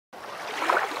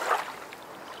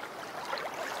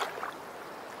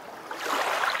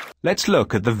Let's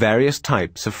look at the various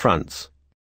types of fronts.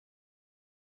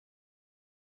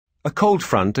 A cold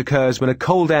front occurs when a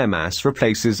cold air mass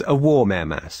replaces a warm air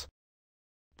mass.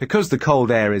 Because the cold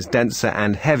air is denser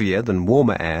and heavier than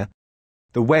warmer air,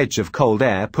 the wedge of cold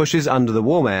air pushes under the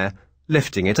warm air,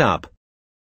 lifting it up.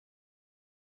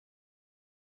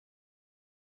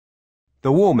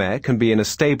 The warm air can be in a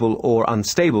stable or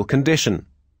unstable condition.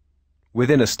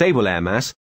 Within a stable air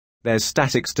mass, there's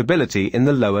static stability in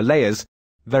the lower layers,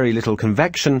 very little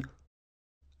convection,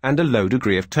 and a low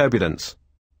degree of turbulence.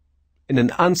 In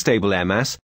an unstable air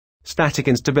mass, static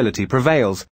instability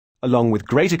prevails, along with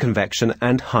greater convection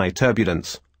and high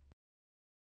turbulence.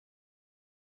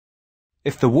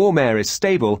 If the warm air is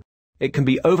stable, it can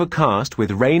be overcast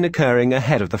with rain occurring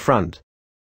ahead of the front.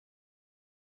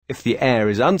 If the air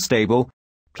is unstable,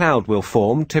 cloud will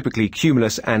form, typically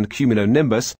cumulus and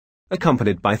cumulonimbus,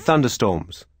 accompanied by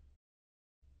thunderstorms.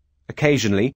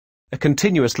 Occasionally, a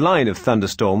continuous line of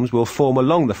thunderstorms will form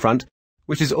along the front,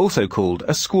 which is also called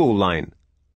a squall line.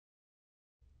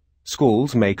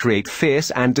 Squalls may create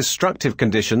fierce and destructive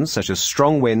conditions such as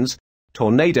strong winds,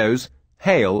 tornadoes,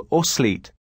 hail, or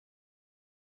sleet.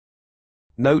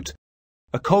 Note,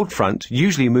 a cold front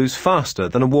usually moves faster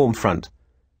than a warm front.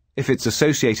 If it's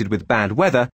associated with bad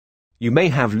weather, you may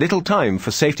have little time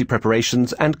for safety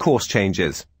preparations and course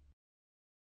changes.